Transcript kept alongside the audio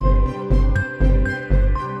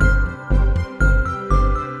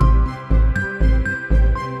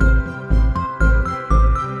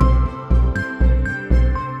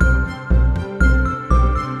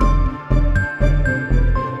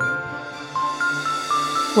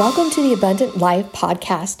Welcome to the Abundant Life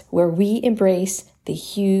podcast, where we embrace the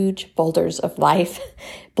huge boulders of life,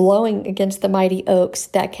 blowing against the mighty oaks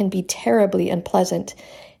that can be terribly unpleasant,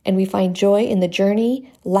 and we find joy in the journey,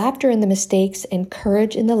 laughter in the mistakes, and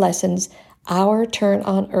courage in the lessons our turn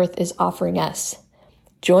on earth is offering us.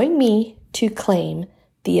 Join me to claim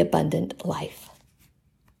the abundant life.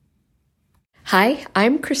 Hi,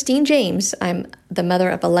 I'm Christine James. I'm the mother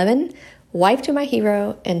of 11, wife to my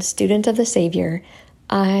hero, and student of the Savior.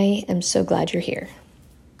 I am so glad you're here.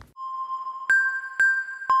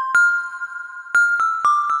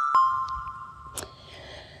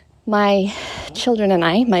 My children and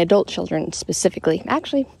I, my adult children specifically,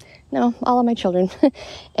 actually, no, all of my children,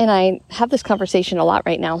 and I have this conversation a lot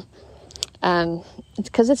right now. It's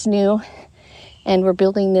because it's new, and we're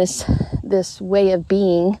building this way of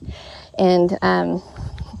being, and I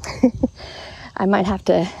might have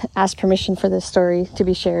to ask permission for this story to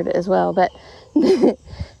be shared as well, but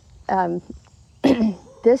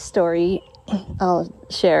this story I'll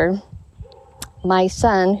share. My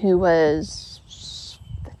son, who was,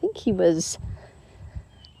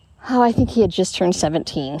 I think he had just turned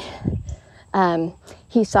 17.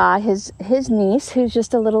 He saw his niece, who's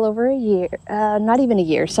just a little over a year, not even a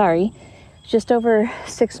year, sorry, just over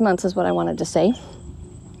 6 months is what I wanted to say,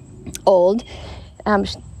 old. I'm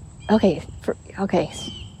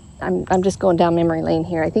just going down memory lane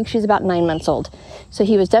here. I think she's about 9 months old. So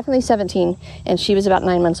he was definitely 17, and she was about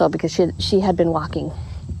 9 months old because she had been walking.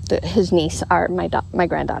 His niece, my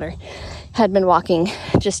granddaughter, had been walking,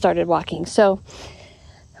 just started walking. So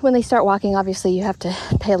when they start walking, obviously you have to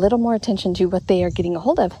pay a little more attention to what they are getting a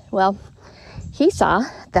hold of. Well, he saw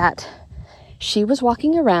that she was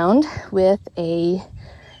walking around with a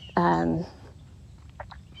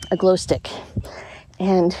glow stick.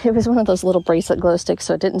 And it was one of those little bracelet glow sticks,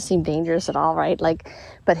 so it didn't seem dangerous at all, right?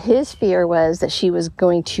 But his fear was that she was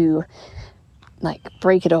going to,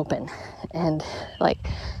 break it open and,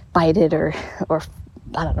 bite it or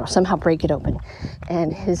I don't know, somehow break it open.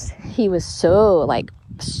 And he was so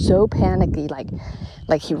panicky,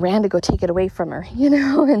 like he ran to go take it away from her,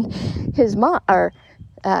 and his mom, or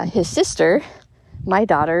his sister, my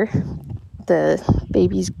daughter, the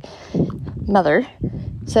baby's mother,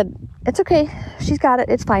 said, "It's okay. She's got it.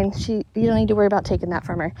 It's fine. You don't need to worry about taking that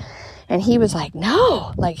from her." And he was like,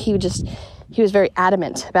 "No!" He was very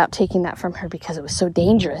adamant about taking that from her because it was so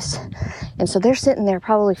dangerous. And so they're sitting there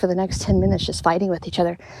probably for the next 10 minutes just fighting with each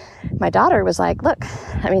other. My daughter was like, "Look,"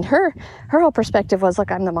 her whole perspective was,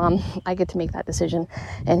 "Look, I'm the mom. I get to make that decision."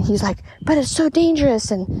 And he's like, "But it's so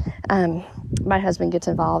dangerous." And my husband gets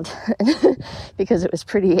involved because it was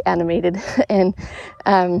pretty animated. And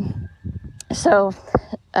so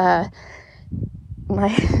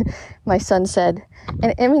my son said,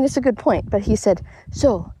 and it's a good point, but he said,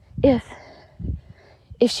 "So if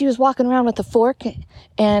she was walking around with a fork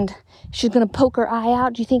and she's going to poke her eye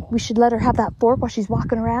out, do you think we should let her have that fork while she's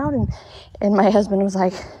walking around?" And my husband was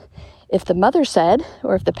like, "If the mother said,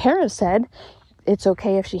 or if the parents said, it's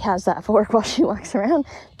okay if she has that fork while she walks around,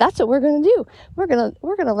 that's what we're going to do. We're going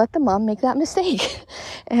to let the mom make that mistake."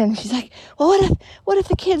 And she's like, "Well, what if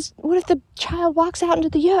the child walks out into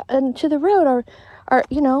the road, or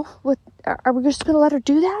are we just going to let her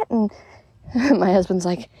do that?" And my husband's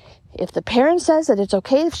like, "If the parent says that it's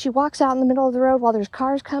okay if she walks out in the middle of the road while there's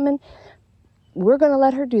cars coming, we're going to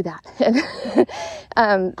let her do that."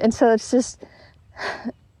 And so it's just,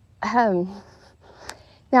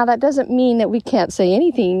 now that doesn't mean that we can't say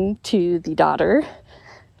anything to the daughter,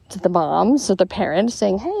 to the moms, or the parents,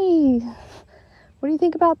 saying, "Hey, what do you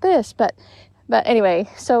think about this?" But anyway,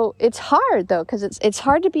 so it's hard though, because it's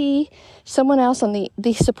hard to be someone else on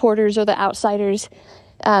the supporters or the outsiders,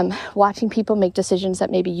 watching people make decisions that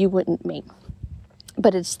maybe you wouldn't make.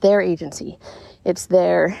 But it's their agency. It's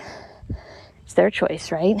their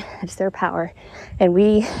choice, right? It's their power. And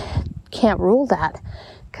we can't rule that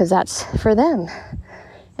because that's for them.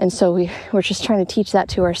 And so we're just trying to teach that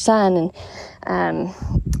to our son. And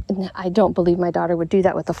I don't believe my daughter would do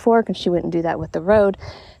that with a fork, and she wouldn't do that with the road.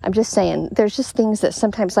 I'm just saying, there's just things that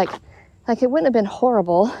sometimes, like it wouldn't have been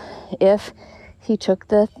horrible if he took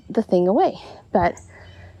the thing away,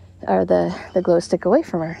 or the glow stick away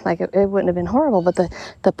from her. It wouldn't have been horrible. But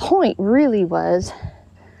the point really was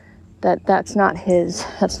that that's not his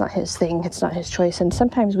thing. It's not his choice. And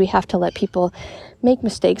sometimes we have to let people make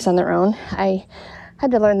mistakes on their own. I had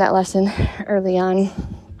to learn that lesson early on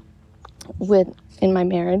in my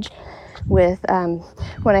marriage when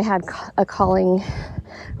I had a calling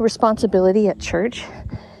responsibility at church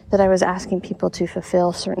that I was asking people to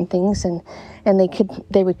fulfill certain things, and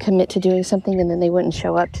they would commit to doing something, and then they wouldn't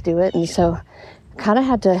show up to do it. And so kind of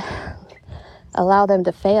had to allow them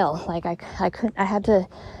to fail. Like I had to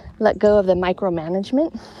let go of the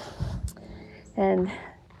micromanagement and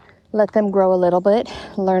let them grow a little bit,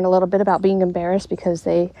 learn a little bit about being embarrassed because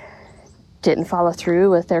they didn't follow through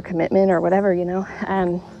with their commitment or whatever,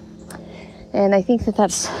 and I think that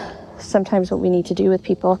that's sometimes what we need to do with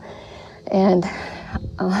people. And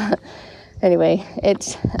anyway,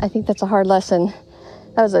 I think that's a hard lesson.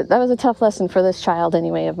 That was a tough lesson for this child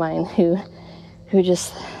anyway of mine who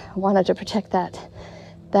just wanted to protect that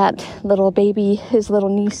little baby, his little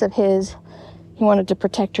niece of his. He wanted to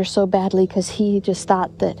protect her so badly because he just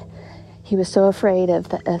thought that he was so afraid if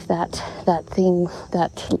that thing,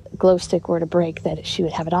 that glow stick were to break, that she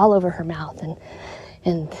would have it all over her mouth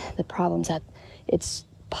and the problems that it's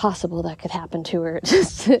possible that could happen to her.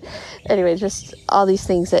 Anyway, just all these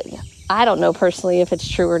things that I don't know personally if it's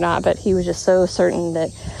true or not, but he was just so certain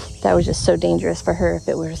that was just so dangerous for her if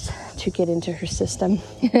it was to get into her system.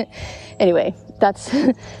 Anyway, that's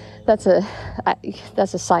a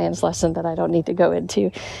science lesson that I don't need to go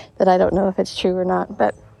into, that I don't know if it's true or not,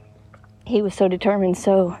 but he was so determined,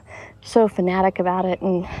 so fanatic about it.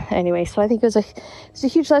 And anyway, so I think it's a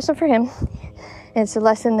huge lesson for him. And it's a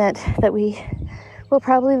lesson that we will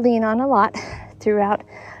probably lean on a lot throughout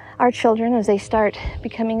our children as they start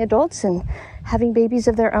becoming adults and having babies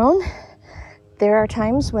of their own. There are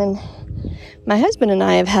times when my husband and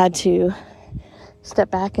I have had to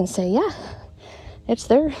step back and say, yeah, that's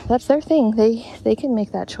their thing. They can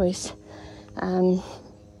make that choice.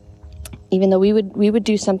 Even though we would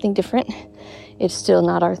do something different, it's still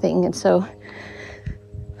not our thing. And so,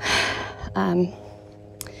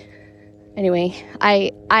 anyway,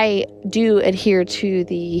 I do adhere to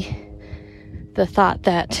the thought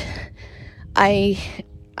that I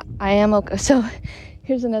am okay. So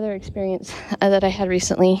here's another experience that I had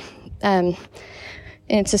recently, and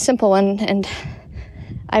it's a simple one, and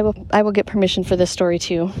I will get permission for this story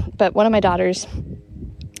too. But one of my daughters,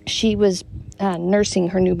 she was nursing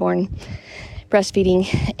her newborn, breastfeeding,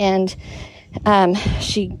 and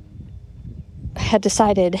she had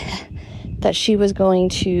decided that she was going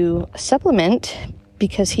to supplement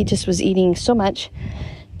because he just was eating so much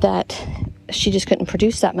that she just couldn't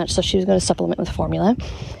produce that much, so she was going to supplement with formula.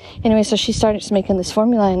 Anyway, so she started making this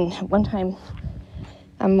formula, and one time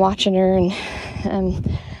I'm watching her, and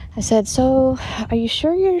I said, so are you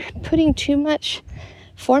sure you're putting too much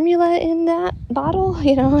formula in that bottle?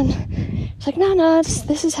 And it's like, no,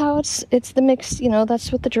 this is how it's the mix,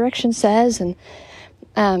 that's what the direction says. And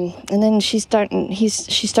then she's starting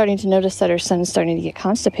to notice that her son's starting to get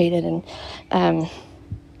constipated. And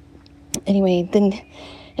anyway, then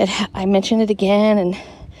I mentioned it again,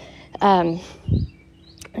 and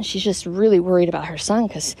she's just really worried about her son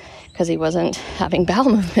because he wasn't having bowel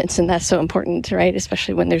movements, and that's so important, right?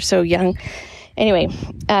 Especially when they're so young. Anyway,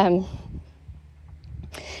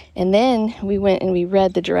 and then we went and we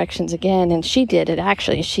read the directions again, and she did it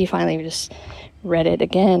actually. She finally just read it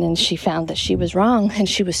again, and she found that she was wrong, and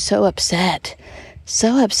she was so upset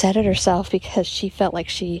at herself because she felt like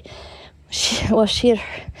she had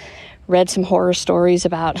read some horror stories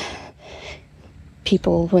about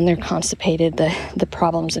people when they're constipated, the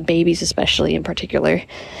problems in babies, especially in particular,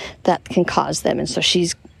 that can cause them. And so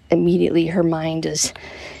she's immediately, her mind is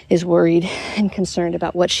worried and concerned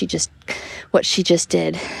about what she just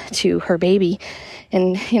did to her baby.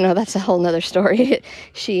 And that's a whole nother story.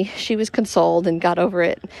 She was consoled and got over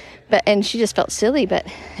it, and she just felt silly. But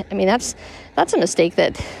I mean, that's a mistake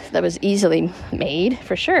that was easily made,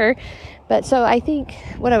 for sure. But so I think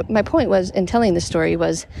my point was in telling this story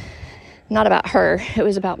was not about her. It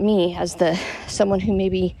was about me as someone who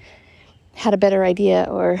maybe had a better idea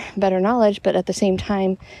or better knowledge, but at the same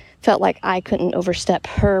time felt like I couldn't overstep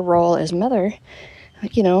her role as mother.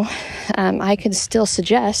 I could still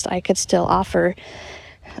suggest, I could still offer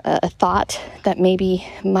a thought that maybe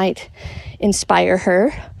might inspire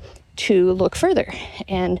her to look further.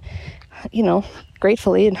 And,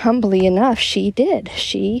 gratefully and humbly enough, she did.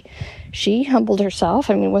 She humbled herself.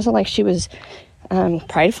 I mean, it wasn't like she was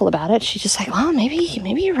prideful about it. She's just like, well, maybe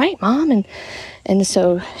you're right, Mom. And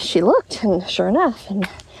so she looked, and sure enough.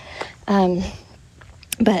 And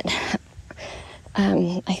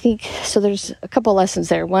I think so. There's a couple lessons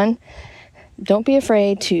there. One, don't be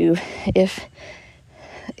afraid to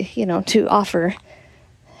offer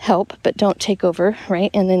help, but don't take over,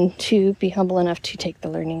 right? And then two, be humble enough to take the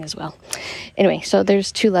learning as well. Anyway, so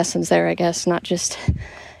there's two lessons there, I guess, not just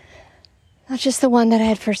the one that I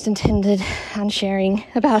had first intended on sharing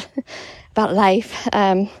about life.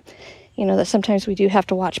 That sometimes we do have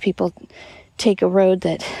to watch people take a road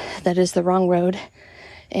that is the wrong road,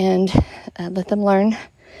 and let them learn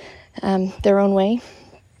their own way.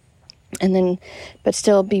 but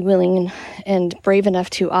still be willing and brave enough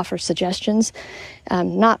to offer suggestions,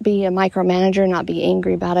 not be a micromanager, not be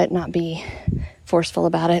angry about it, not be forceful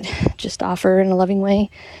about it, just offer in a loving way.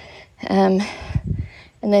 And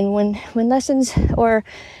then when lessons or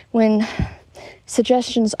when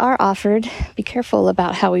suggestions are offered, be careful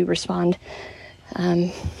about how we respond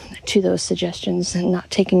to those suggestions and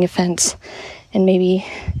not taking offense, and maybe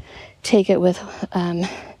take it with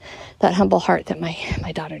that humble heart that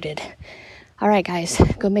my daughter did. All right, guys,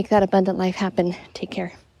 go make that abundant life happen. Take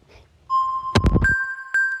care.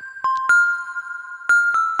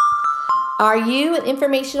 Are you an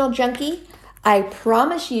informational junkie? I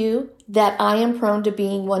promise you that I am prone to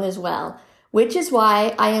being one as well, which is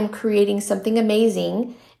why I am creating something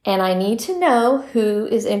amazing, and I need to know who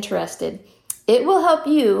is interested. It will help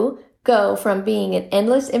you go from being an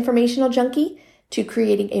endless informational junkie to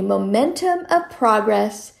creating a momentum of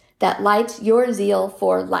progress that lights your zeal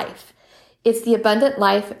for life. It's the Abundant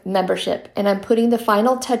Life membership, and I'm putting the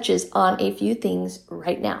final touches on a few things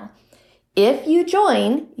right now. If you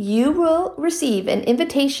join, you will receive an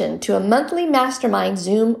invitation to a monthly mastermind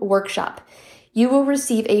Zoom workshop. You will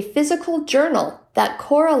receive a physical journal that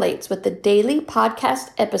correlates with the daily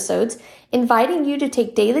podcast episodes, inviting you to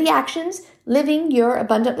take daily actions living your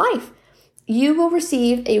abundant life. You will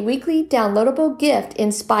receive a weekly downloadable gift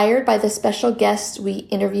inspired by the special guests we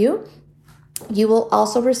interview. You will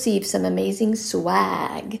also receive some amazing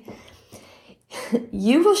swag.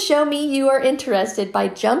 You will show me you are interested by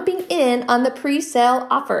jumping in on the pre-sale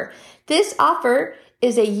offer. This offer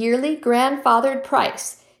is a yearly grandfathered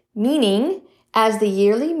price, meaning as the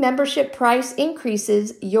yearly membership price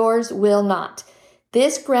increases, yours will not.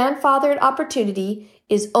 This grandfathered opportunity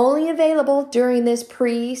is only available during this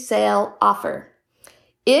pre-sale offer.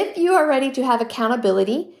 If you are ready to have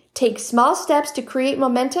accountability, take small steps to create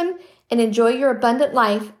momentum, and enjoy your abundant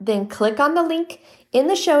life, then click on the link in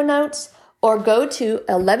the show notes or go to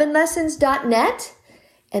 11lessons.net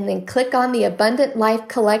and then click on the Abundant Life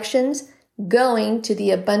Collections, going to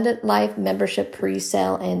the Abundant Life membership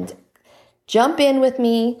pre-sale, and jump in with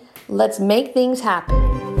me. Let's make things happen.